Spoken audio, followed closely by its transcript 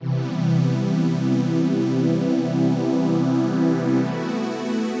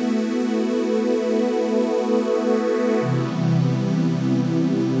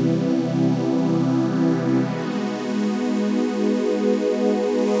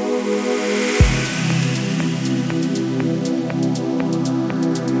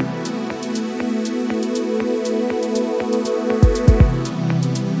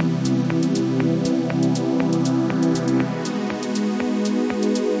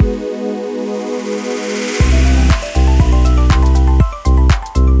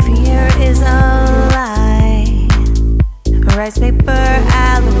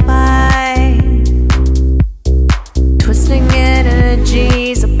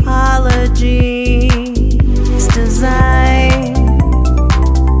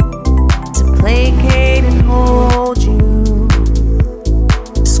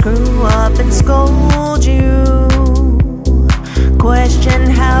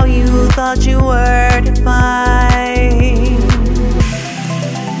thought you were defined.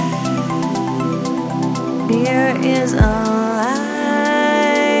 Fear is alive.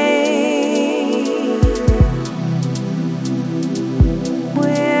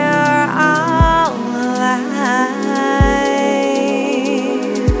 We're all alive,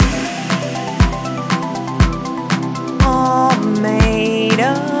 all made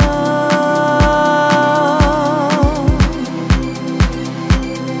of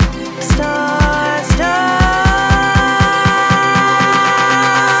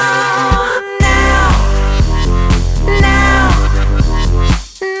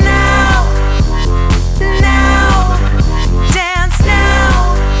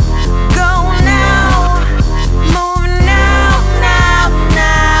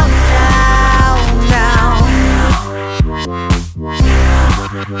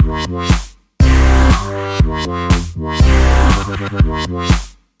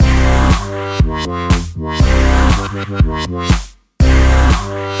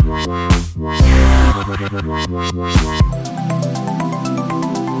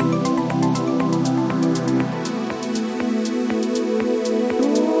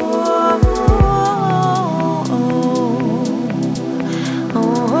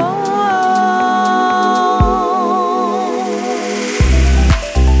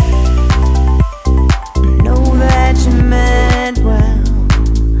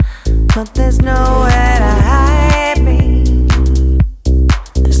but there's nowhere to hide me.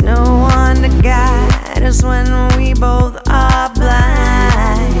 There's no one to guide us when we both are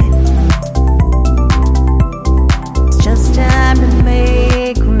blind. It's just time to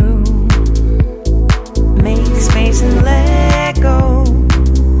make room, make space and let go.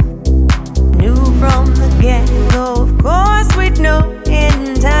 Knew from the get-go, of course we'd know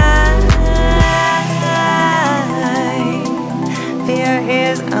in time. Fear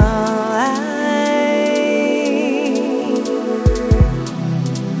is all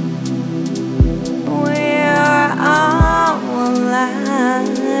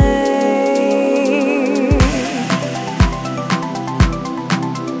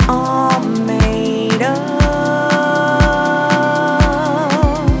made of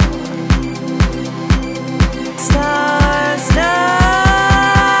stars,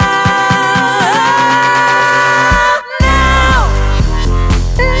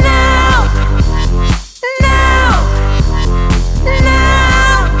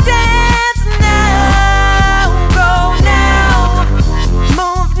 now, dance now, go now,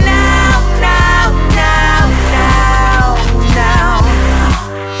 move now.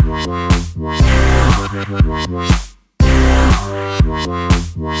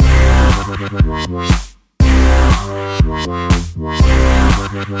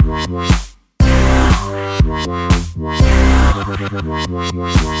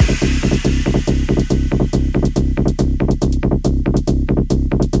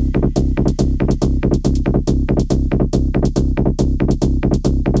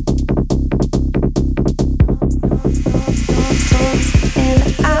 And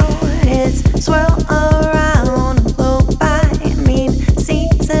our heads swirl around, blow by. I mean,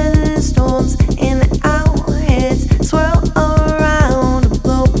 seas and storms in our heads swirl around,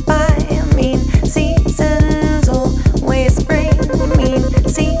 blow by. I mean, seasons always bring mean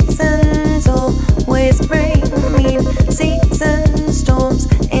seasons always.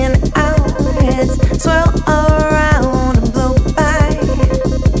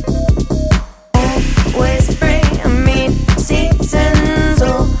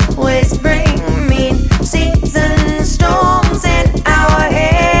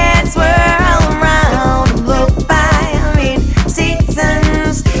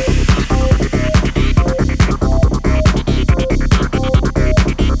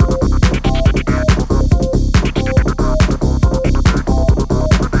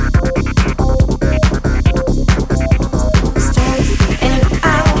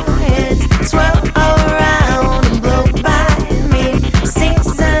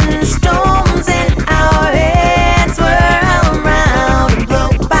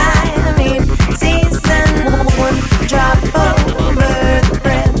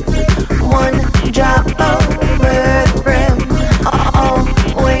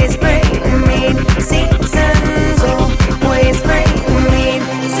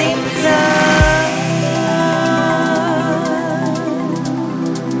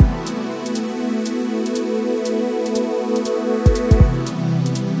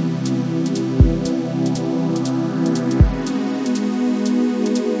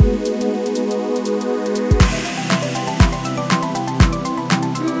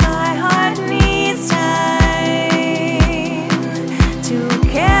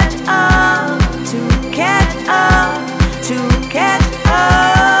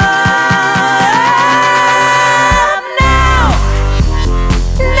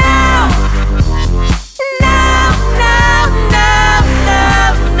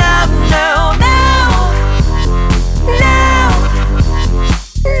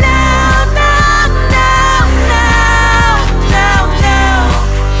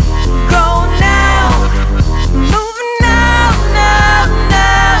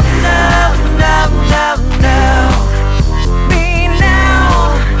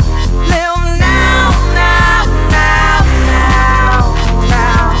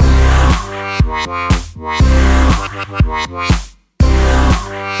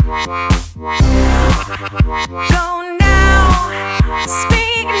 Go now,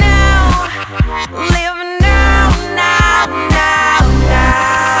 speak now.